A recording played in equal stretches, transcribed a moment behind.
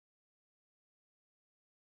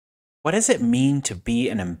What does it mean to be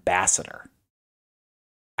an ambassador?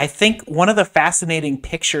 I think one of the fascinating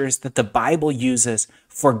pictures that the Bible uses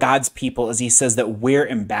for God's people is he says that we're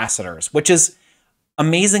ambassadors, which is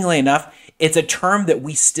amazingly enough, it's a term that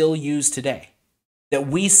we still use today. That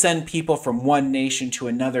we send people from one nation to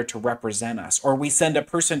another to represent us, or we send a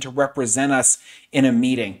person to represent us in a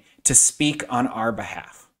meeting to speak on our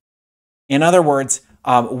behalf. In other words,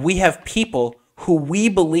 we have people who we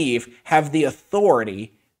believe have the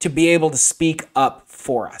authority to be able to speak up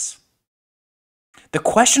for us. The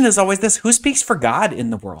question is always this: who speaks for God in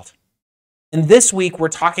the world? And this week, we're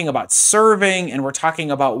talking about serving, and we're talking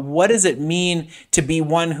about what does it mean to be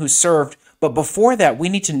one who served. But before that, we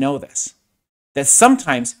need to know this, that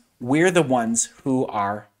sometimes we're the ones who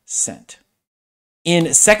are sent.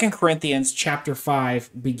 In 2 Corinthians chapter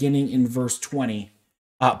 5, beginning in verse 20,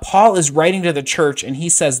 Paul is writing to the church, and he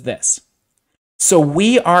says this: "So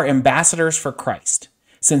we are ambassadors for Christ,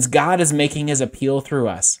 since God is making his appeal through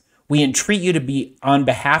us. We entreat you to be, on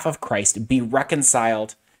behalf of Christ, be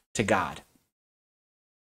reconciled to God."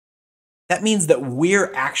 That means that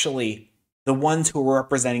we're actually the ones who are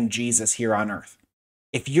representing Jesus here on earth.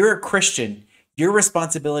 If you're a Christian, your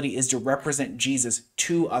responsibility is to represent Jesus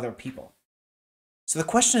to other people. So the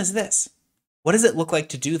question is this: what does it look like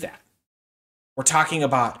to do that? We're talking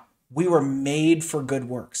about we were made for good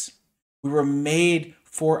works. We were made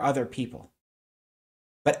for other people.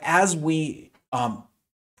 But as we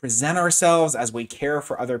present ourselves, as we care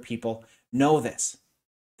for other people, know this,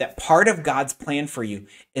 that part of God's plan for you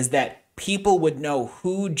is that people would know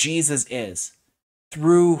who Jesus is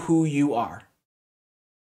through who you are.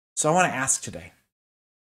 So I want to ask today,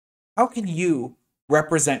 how can you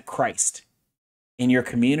represent Christ in your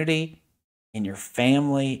community, in your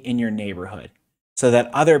family, in your neighborhood, so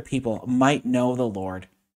that other people might know the Lord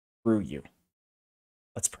through you?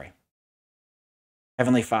 Let's pray.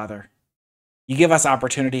 Heavenly Father, you give us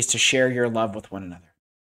opportunities to share your love with one another.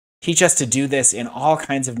 Teach us to do this in all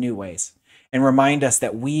kinds of new ways, and remind us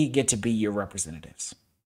that we get to be your representatives.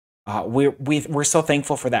 We're so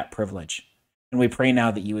thankful for that privilege, and we pray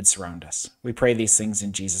now that you would surround us. We pray these things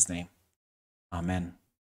in Jesus' name. Amen.